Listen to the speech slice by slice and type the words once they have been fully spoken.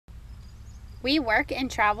We work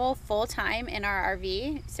and travel full-time in our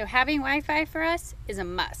RV, so having Wi-Fi for us is a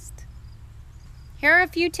must. Here are a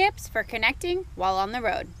few tips for connecting while on the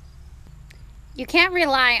road. You can't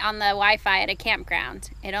rely on the Wi-Fi at a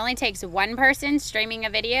campground. It only takes one person streaming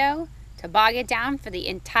a video to bog it down for the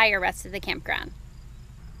entire rest of the campground.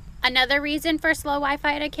 Another reason for slow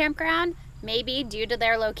Wi-Fi at a campground may be due to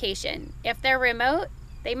their location. If they're remote,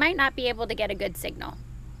 they might not be able to get a good signal.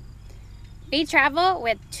 We travel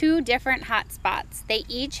with 2 different hotspots. They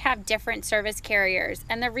each have different service carriers,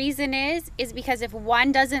 and the reason is because if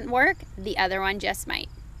one doesn't work, the other one just might.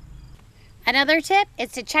 Another tip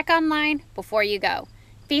is to check online before you go.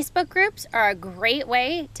 Facebook groups are a great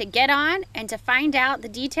way to get on and to find out the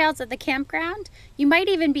details of the campground. You might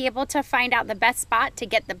even be able to find out the best spot to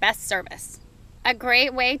get the best service. A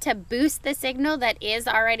great way to boost the signal that is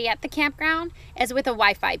already at the campground is with a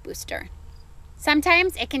Wi-Fi booster.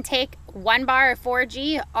 Sometimes it can take 1 bar of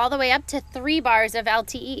 4G all the way up to 3 bars of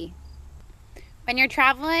LTE. When you're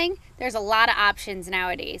traveling, there's a lot of options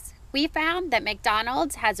nowadays. We found that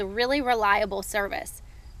McDonald's has a really reliable service,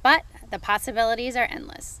 but the possibilities are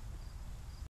endless.